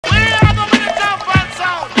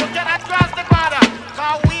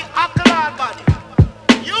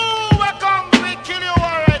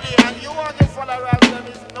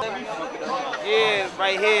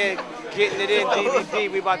Getting it in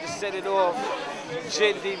DVD, we about to set it off.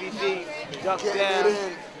 Gin DVD, duck down.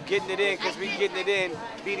 Getting it in, cause we getting it in.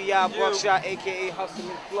 BDI Buckshot, aka Hustle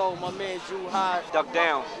and Flow, my man Drew High. Duck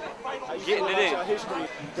down. Getting it in.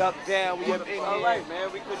 Duck down, we up in here. All right,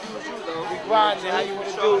 man, we could use you though. We grinding, how you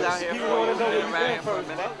wanna do this? You wanna know where you been first,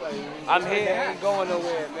 man? I'm here, I ain't going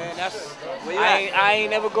nowhere, man. I ain't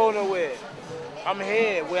never go nowhere. I'm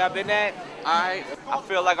here, where I've been at. Alright, I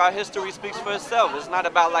feel like our history speaks for itself. It's not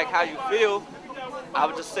about like how you feel. I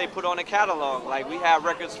would just say put on a catalog. Like we have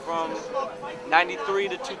records from 93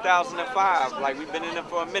 to 2005. Like we've been in it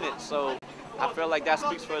for a minute, so I feel like that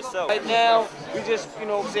speaks for itself. Right now, we just, you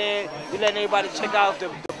know what I'm saying, we letting everybody check out the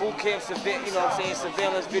boot camp, you know what I'm saying,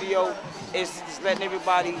 surveillance video. It's letting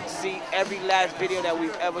everybody see every last video that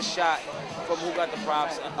we've ever shot from Who Got the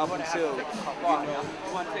Props up until, you know.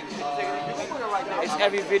 It's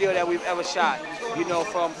every video that we've ever shot, you know,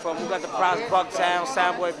 from Who Got the Props, Bucktown,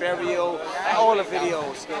 Soundboy Burial, all the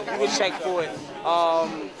videos. You can check for it.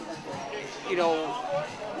 You know,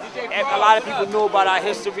 a lot of people know about our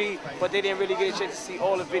history, but they didn't really get a chance to see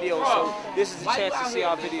all the videos, so this is a chance to see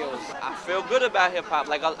our videos. I feel good about hip-hop.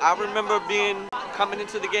 Like, I remember coming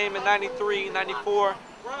into the game in 93, 94,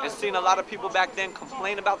 and seeing a lot of people back then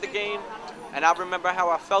complain about the game, and I remember how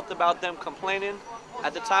I felt about them complaining.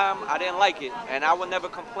 At the time, I didn't like it, and I would never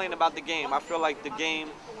complain about the game. I feel like the game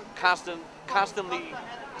constantly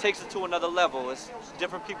takes it to another level. It's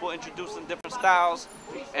different people introducing different styles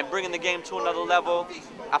and bringing the game to another level.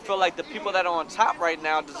 I feel like the people that are on top right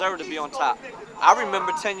now deserve to be on top. I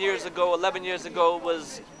remember 10 years ago, 11 years ago,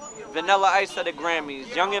 was Vanilla Ice at the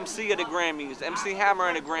Grammys, Young MC at the Grammys, MC Hammer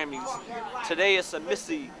at the Grammys. Today it's a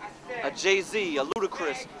Missy, a Jay-Z, a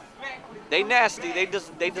Ludacris. They nasty,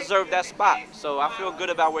 they deserve that spot. So I feel good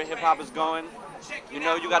about where hip hop is going. You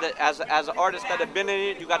know, you gotta, as an artist that have been in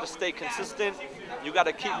it, you gotta stay consistent. You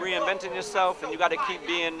gotta keep reinventing yourself, and you gotta keep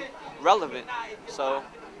being relevant. So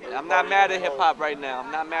I'm not mad at hip hop right now.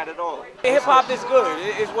 I'm not mad at all. Hip hop is good.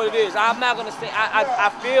 It is what it is. I'm not gonna say I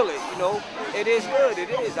feel it. You know, it is good. It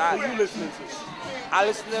is. Who you listening to? I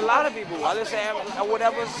listen to a lot of people. I listen to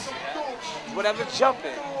whatever's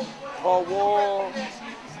jumping. Paul Wall,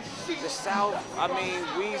 the South. I mean,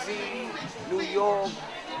 Weezy, New York,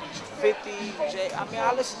 50, J. I mean,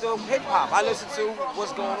 I listen to hip hop. I listen to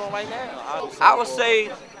what's going on right now. I would say,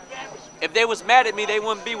 if they was mad at me, they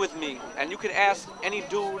wouldn't be with me. And you can ask any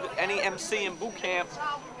dude, any MC in boot camp.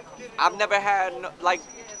 I've never had, like,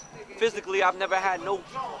 physically, I've never had no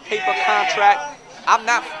paper contract. I'm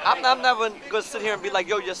never gonna sit here and be like,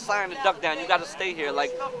 yo, you're signed to Duck Down. You gotta stay here.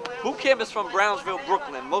 Like, boot camp is from Brownsville,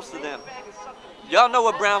 Brooklyn, most of them. Y'all know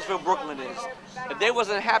what Brownsville, Brooklyn is. If they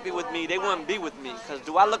wasn't happy with me, they wouldn't be with me. Cause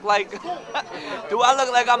do I look like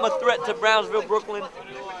I'm a threat to Brownsville, Brooklyn?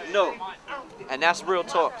 No. And that's real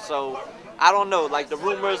talk. So I don't know, like the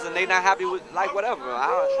rumors and they not happy with, like, whatever.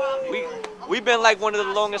 We've been like one of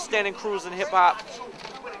the longest standing crews in hip hop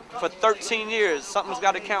for 13 years. Something's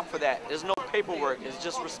got to count for that. There's no paperwork. It's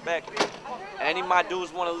just respect. Any of my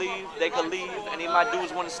dudes want to leave, they can leave. Any of my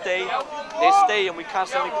dudes want to stay, they stay, and we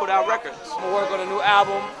constantly put out records. I'm gonna work on a new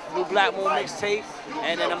album, new Black Moon mixtape,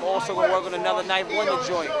 and then I'm also gonna work on another Ninth Wonder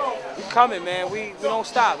joint. We coming, man. We don't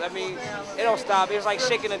stop. I mean, it don't stop. It's like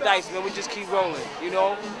shaking the dice, man. We just keep rolling, you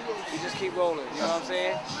know? We just keep rolling, you know what I'm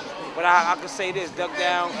saying? But I can say this, Duck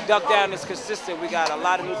Down is consistent. We got a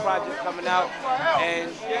lot of new projects coming out, and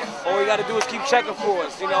all we gotta do is keep checking for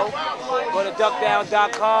us, you know? Go to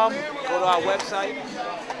duckdown.com, go to our website.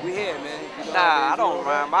 We here, man. Nah, I don't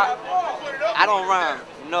rhyme. I don't rhyme.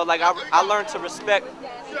 You know, like I learned to respect,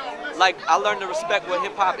 what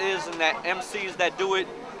hip hop is, and that MCs that do it.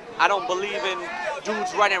 I don't believe in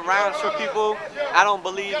dudes writing rhymes for people. I don't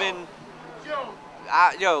believe in,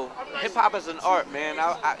 hip hop is an art, man.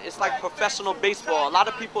 It's like professional baseball. A lot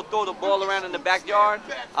of people throw the ball around in the backyard.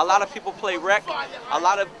 A lot of people play rec. A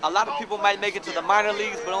lot of people might make it to the minor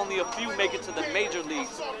leagues, but only a few make it to the major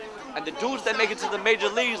leagues. And the dudes that make it to the major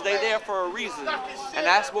leagues, they're there for a reason. And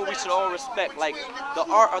that's what we should all respect. Like, the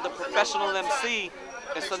art of the professional MC,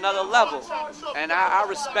 it's another level. And I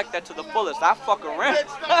respect that to the fullest. I fuck around.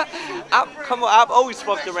 I've always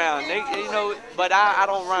fucked around. But I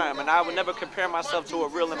don't rhyme, and I would never compare myself to a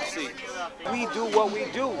real MC. We do what we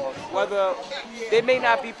do. Whether there may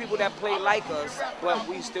not be people that play like us, but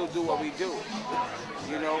we still do what we do.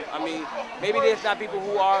 You know, I mean, maybe there's not people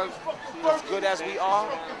who are as good as we are,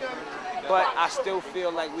 but I still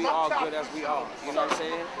feel like we are good as we are. You know what I'm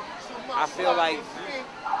saying? I feel like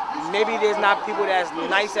maybe there's not people that's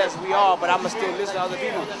nice as we are, but I'ma still listen to other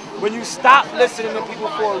people. When you stop listening to people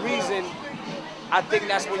for a reason, I think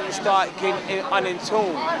that's when you start getting in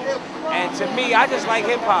tune. And to me, I just like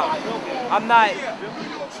hip hop. I'm not,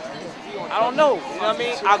 I don't know, you know what I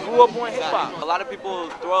mean? I grew up on hip hop. A lot of people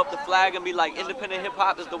throw up the flag and be like, independent hip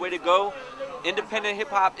hop is the way to go. Independent hip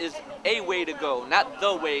hop is a way to go, not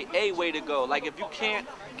the way, a way to go. Like if you can't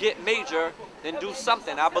get major, then do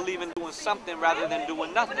something. I believe in doing something rather than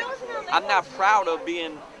doing nothing. I'm not proud of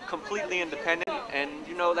being completely independent, and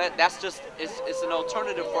you know that's just it's an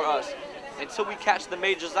alternative for us. Until we catch the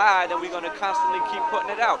major's eye, then we're gonna constantly keep putting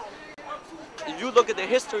it out. If you look at the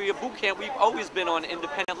history of boot camp, we've always been on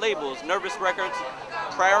independent labels. Nervous Records,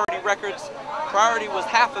 Priority Records. Priority was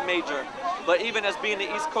half a major, but even as being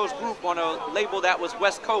the East Coast group on a label that was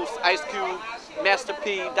West Coast, Ice Cube, Master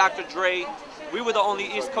P, Dr. Dre, we were the only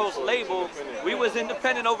East Coast label. We was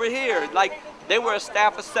independent over here. Like they were a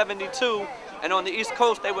staff of 72, and on the East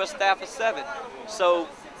Coast they were a staff of 7. So,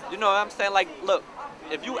 you know what I'm saying? Like, look,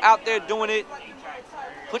 if you out there doing it,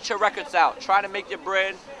 put your records out. Try to make your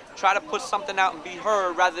bread. Try to put something out and be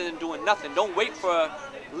heard rather than doing nothing. Don't wait for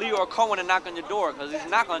Lee or Cohen to knock on your door, because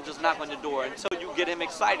he's not going to just knock on your door until you get him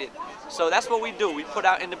excited. So that's what we do. We put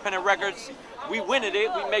out independent records. We win at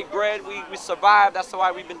it. We make bread. We survive. That's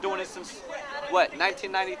why we've been doing it since, what,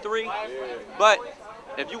 1993? But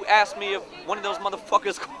if you ask me if one of those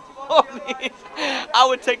motherfuckers called me, I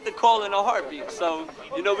would take the call in a heartbeat. So,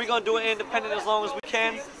 you know, we're going to do it independent as long as we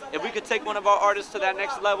can. If we could take one of our artists to that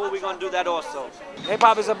next level, we're going to do that also.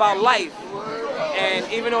 Hip-hop is about life.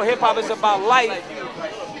 And even though hip-hop is about life,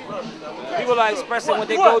 people are expressing what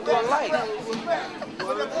they go through in life.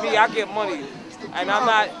 Me, I get money. And I'm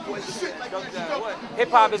not,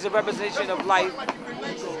 hip-hop is a representation of life.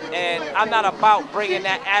 And I'm not about bringing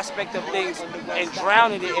that aspect of things and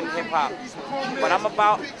drowning it in hip-hop. But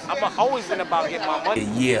I've always been about getting my money.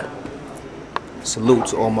 Yeah. Salute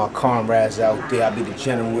to all my comrades out there. I be the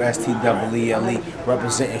General STEELE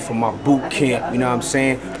representing for my boot camp, you know what I'm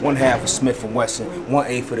saying? 1/2 of Smith & Wesson,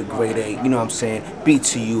 1/8 for the grade A, you know what I'm saying?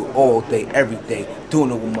 BTU all day, every day, doing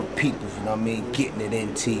it with my people, you know what I mean? Getting it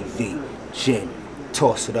Intv, gin,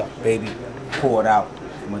 toss it up, baby, pour it out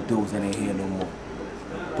for my dudes that ain't here no more.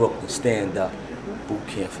 Brooklyn, stand up, boot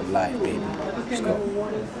camp for life, baby. Let's go.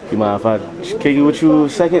 You mind if I kick it with you a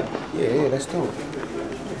second? Yeah, let's do it.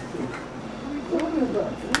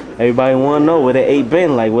 Everybody want to know where the 8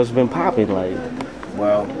 been, like what's been popping, like.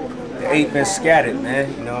 Well, the 8 been scattered,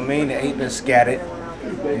 man. You know what I mean? The 8 been scattered.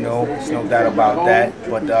 You know, there's no doubt about that.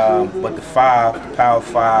 But the 5, the Power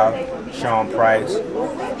 5, Sean Price,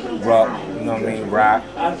 Ruck, you know what I mean? Rock,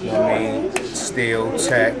 you know what I mean? Steel,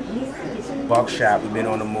 Tech, Buckshot. We've been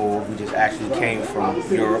on the move. We just actually came from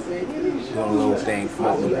Europe, doing a little thing,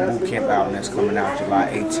 promoting the boot camp album that's coming out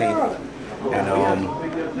July 18th.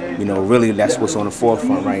 And you know, really that's what's on the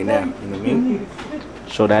forefront right now. You know what I mean?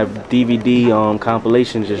 So that DVD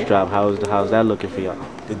compilation just dropped. How's that looking for y'all?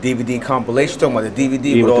 The DVD compilation, talking about the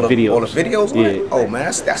DVD yeah, with all the videos on it? Oh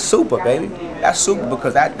man, that's super, baby. That's super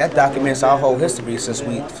because that documents our whole history since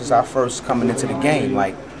our first coming into the game.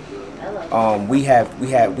 Like, we have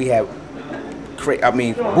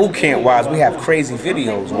boot camp wise, we have crazy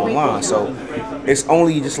videos online. So it's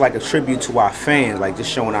only just like a tribute to our fans, like just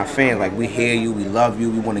showing our fans, like we hear you, we love you,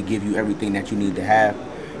 we want to give you everything that you need to have,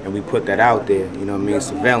 and we put that out there. You know what I mean?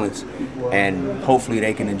 Surveillance, and hopefully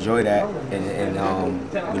they can enjoy that, and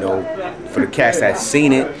you know, for the cats that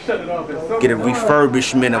seen it, get a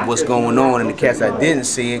refurbishment of what's going on, and the cats that didn't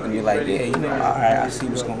see it, and you're like, yeah, you know, all right, I see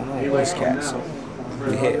what's going on with this cat. So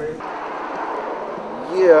we here.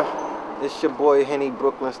 Yeah. It's your boy Henny,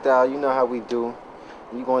 Brooklyn style. You know how we do.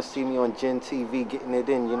 You're gonna see me on Gen TV getting it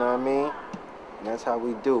in, you know what I mean? And that's how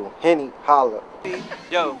we do. Henny, holla.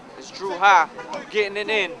 Yo, it's Drew High, getting it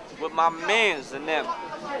in with my mans and them.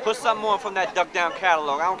 Put something on from that Duck Down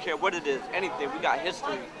catalog. I don't care what it is, anything. We got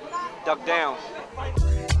history. Duck Down.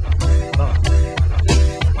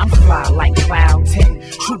 I'm fly like Cloud 10.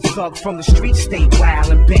 True thug from the streets, stay wild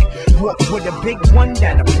and bent. Walk with a big one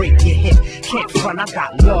that'll break your hip. Can't front, I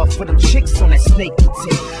got love for them chicks on that snake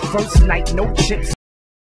tip. First night, no chips.